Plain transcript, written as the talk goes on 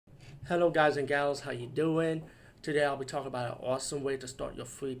Hello guys and gals, how you doing? Today I'll be talking about an awesome way to start your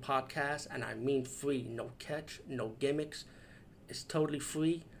free podcast, and I mean free, no catch, no gimmicks. It's totally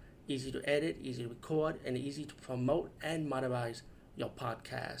free, easy to edit, easy to record, and easy to promote and monetize your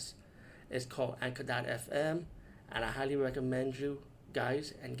podcast. It's called Anchor.fm, and I highly recommend you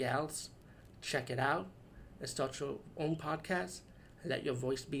guys and gals check it out and start your own podcast and let your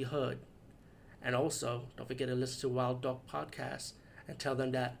voice be heard. And also, don't forget to listen to Wild Dog Podcast and tell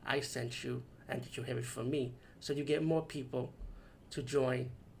them that I sent you and that you hear it from me. So you get more people to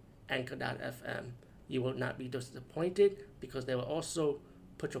join Anchor.fm. You will not be disappointed because they will also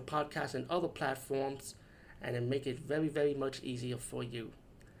put your podcast in other platforms and then make it very, very much easier for you.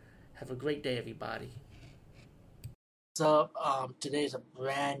 Have a great day, everybody. What's up? Today is a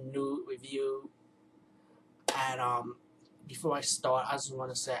brand new review, and before I start, I just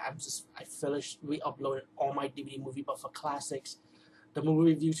want to say I finished re-uploading all my DVD movie buffer classics. The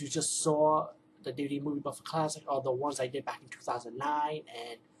movie reviews you just saw, the DVD movie buffer classic, are the ones I did back in 2009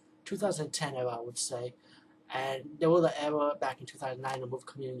 and 2010 era, I would say. And there was an era back in 2009, the movie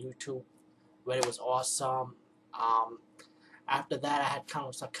community on YouTube, where it was awesome. After that, I had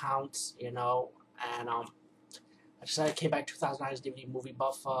countless accounts, and I decided I came back 2009's DVD movie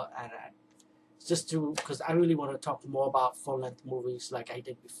buffer, and because I really want to talk more about full-length movies like I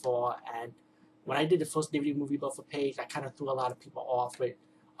did before. And when I did the first DVD movie buffer page, I kind of threw a lot of people off with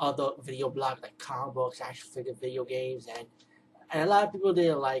other video blogs like comic books, action figure video games, and a lot of people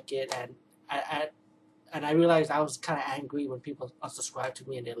didn't like it. And I realized I was kind of angry when people unsubscribed to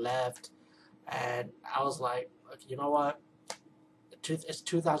me and they left. And I was like, okay, you know what? It's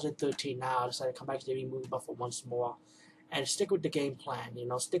 2013 now. I decided to come back to DVD movie buffer once more and stick with the game plan,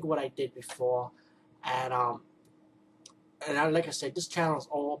 stick with what I did before. And like I said, this channel is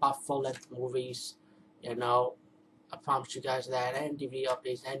all about full-length movies, I promise you guys that, and DVD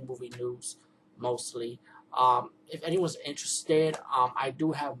updates and movie news, mostly. If anyone's interested, I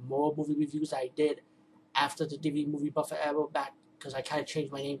do have more movie reviews I did after the DVD movie buffer era back, because I kind of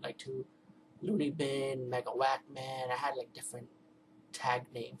changed my name to Looney Bin, Mega Whack Man. I had different tag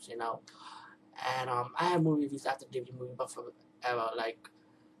names, and I have movie reviews after the DVD movie buffer era,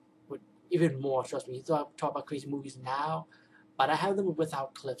 with even more. Trust me, you talk about crazy movies now, but I have them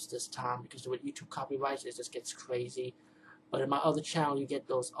without clips this time because with YouTube copyrights, it just gets crazy. But in my other channel, you get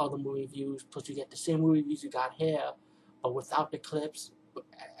those other movie reviews, plus you get the same movie reviews you got here, but without the clips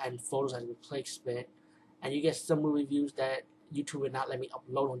and photos as replacement. And you get some movie reviews that YouTube would not let me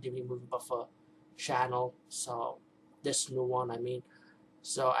upload on DVD movie buffer channel. So this new one, I mean.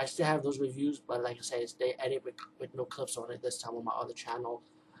 So I still have those reviews, but like I said, they edit with no clips on it this time on my other channel.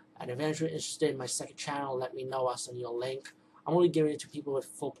 And if you're interested in my second channel, let me know. I'll send you a link. I'm only giving it to people with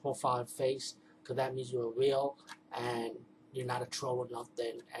full profile and face, because that means you're real and you're not a troll or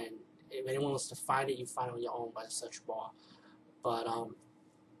nothing. And if anyone wants to find it, you find it on your own by the search bar. But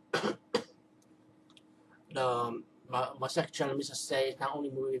my second channel, let me just say, not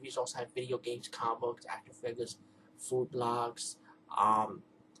only movie reviews, also have video games, comic books, action figures, food blogs,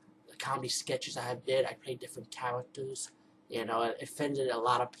 the comedy sketches I have did. I played different characters. It offended a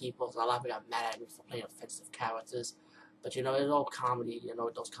lot of people. So a lot of people got mad at me for playing offensive characters. But it's all comedy,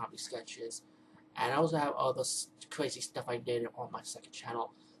 those comedy sketches. And I also have other crazy stuff I did on my second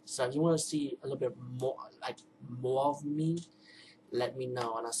channel. So if you want to see a little bit more, more of me, let me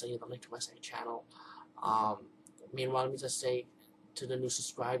know, and I'll send you the link to my second channel. Meanwhile, let me just say to the new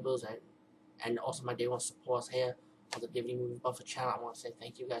subscribers and also my day one supporters here on the DVD Movie Buffer channel, I want to say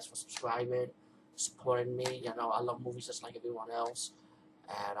thank you guys for subscribing, supporting me. I love movies just like everyone else.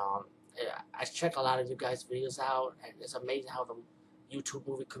 And I check a lot of you guys' videos out, and it's amazing how the YouTube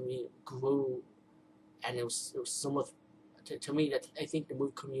movie community grew. And it was so much, to me, that I think the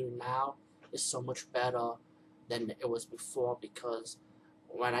movie community now is so much better than it was before, because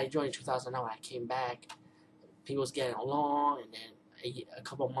when I joined in 2009, when I came back, people was getting along, and then a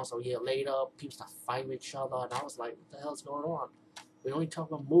couple of months or a year later, people start fighting with each other, and I was like, what the hell's going on? We only talk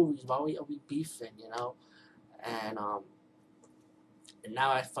about movies, why are we beefing, And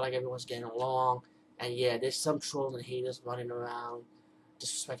now I feel like everyone's getting along, and yeah, there's some trolls and haters running around,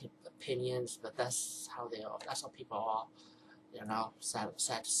 disrespecting opinions, but that's how they are, that's how people are,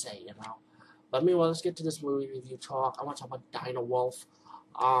 sad to say, But meanwhile, let's get to this movie review talk. I want to talk about Dino Wolf.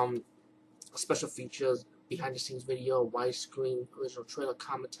 Special features, behind the scenes video, widescreen, original trailer,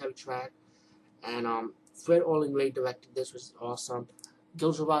 commentary track, and Fred Olen directed this, which is awesome.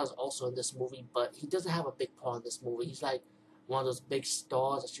 Gil Gerard is also in this movie, but he doesn't have a big part in this movie. He's like one of those big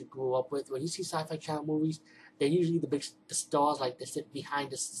stars that you grew up with. When you see Sci-Fi Channel movies, they're usually the stars, they sit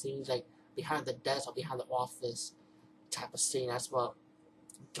behind the scenes, behind the desk or behind the office type of scene. That's what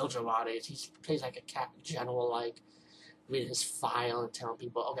Gilgerard is. He plays like a captain general, like reading his file and telling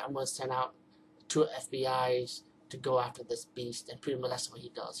people, okay, I'm going to send out 2 FBI's to go after this beast, and pretty much that's what he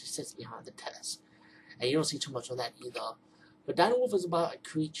does. He sits behind the desk, and you don't see too much of that either. But Dino Wolf is about a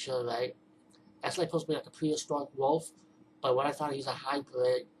creature, right? That's like supposed to be like a prehistoric wolf, but what I found, he's a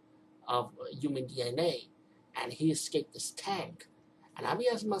hybrid of human DNA, and he escaped this tank. And I be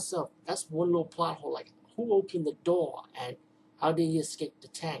asking myself, that's one little plot hole, like, who opened the door, and how did he escape the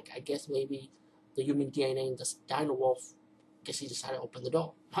tank? I guess maybe the human DNA in the Dino Wolf, I guess he decided to open the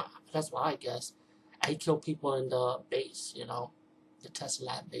door. That's what I guess. And he killed people in the base, you know, the test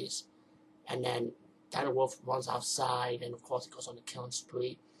lab base. And then Dino Wolf runs outside, and of course he goes on a killing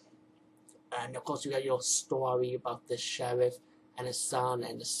spree. And of course you got your story about the sheriff and his son,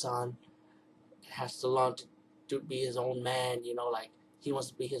 and the son has to learn to be his own man, you know, like he wants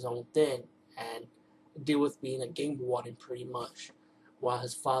to be his own thing and deal with being a game warden pretty much, while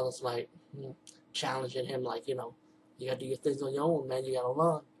his father's like challenging him, like, you know, you gotta do your things on your own, man, you gotta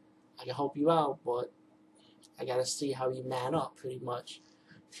learn. I can help you out, but I gotta see how you man up pretty much.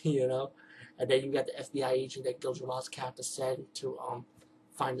 You know. And then you got the FBI agent that Gilgerard's character sent to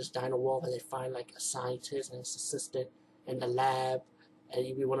find this Dino Wolf, and they find like a scientist and his assistant in the lab, and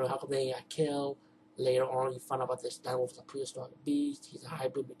you be wondering how come they got killed. Later on, you find out about this Dino Wolf is a prehistoric beast. He's a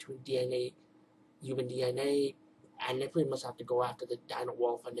hybrid between DNA, human DNA, and they pretty much have to go after the Dino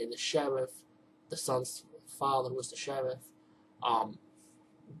Wolf. And then the sheriff, the son's father, who was the sheriff,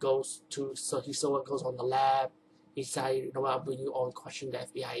 goes to, so he saw what goes on in the lab. He decided, you know what, I'll bring you on, question the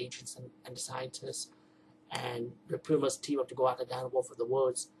FBI agents and the scientists, and they pretty much team up to go after Dino Wolf in the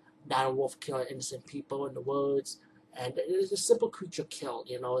woods. Dino Wolf killing innocent people in the woods, and it's a simple creature kill,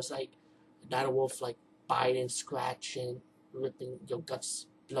 you know. It's like Dino Wolf like biting, scratching, ripping your guts,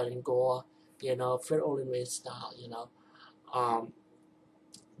 blood and gore, you know, Fred Olin style, you know.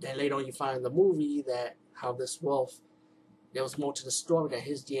 Then later on you find in the movie that how this wolf, there was more to the story, that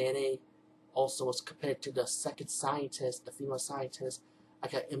his DNA also was compared to the second scientist, the female scientist,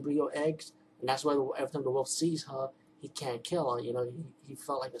 like an embryo eggs, and that's why every time the wolf sees her, he can't kill her. You know, he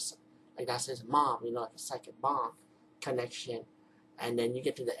felt like that's his mom. You know, like a psychic bond connection. And then you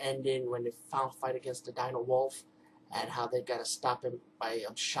get to the ending when they found fight against the Dino Wolf, and how they gotta stop him by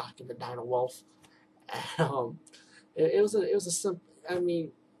shocking the Dino Wolf. And, it was a simple. I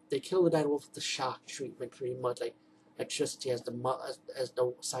mean, they killed the Dino Wolf with the shock treatment, pretty much like electricity as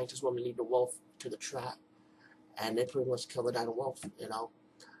the scientists want to lead the wolf to the trap, and they pretty much kill the Dino Wolf, you know.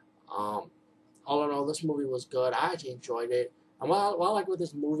 All in all, this movie was good. I actually enjoyed it. And what I like with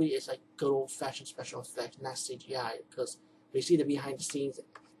this movie is like good old fashioned special effects, not CGI. Because you see the behind the scenes,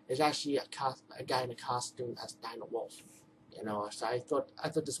 there's actually a guy in a costume as Dino Wolf, you know. So I thought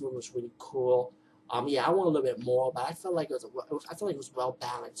this movie was really cool. Yeah, I want a little bit more, but I felt like it was well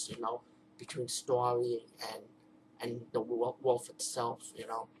balanced, you know, between story and the wolf itself, you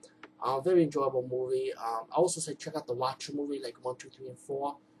know. Very enjoyable movie. I also say check out the Watcher movie, like 1, 2, 3, and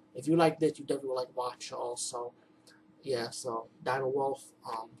 4. If you like this, you definitely will like Watcher also. Yeah, so Dino Wolf.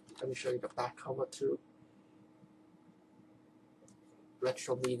 Let me show you the back cover too.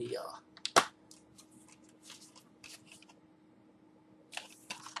 Retro Media.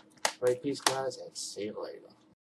 Alright, peace guys, and see you later.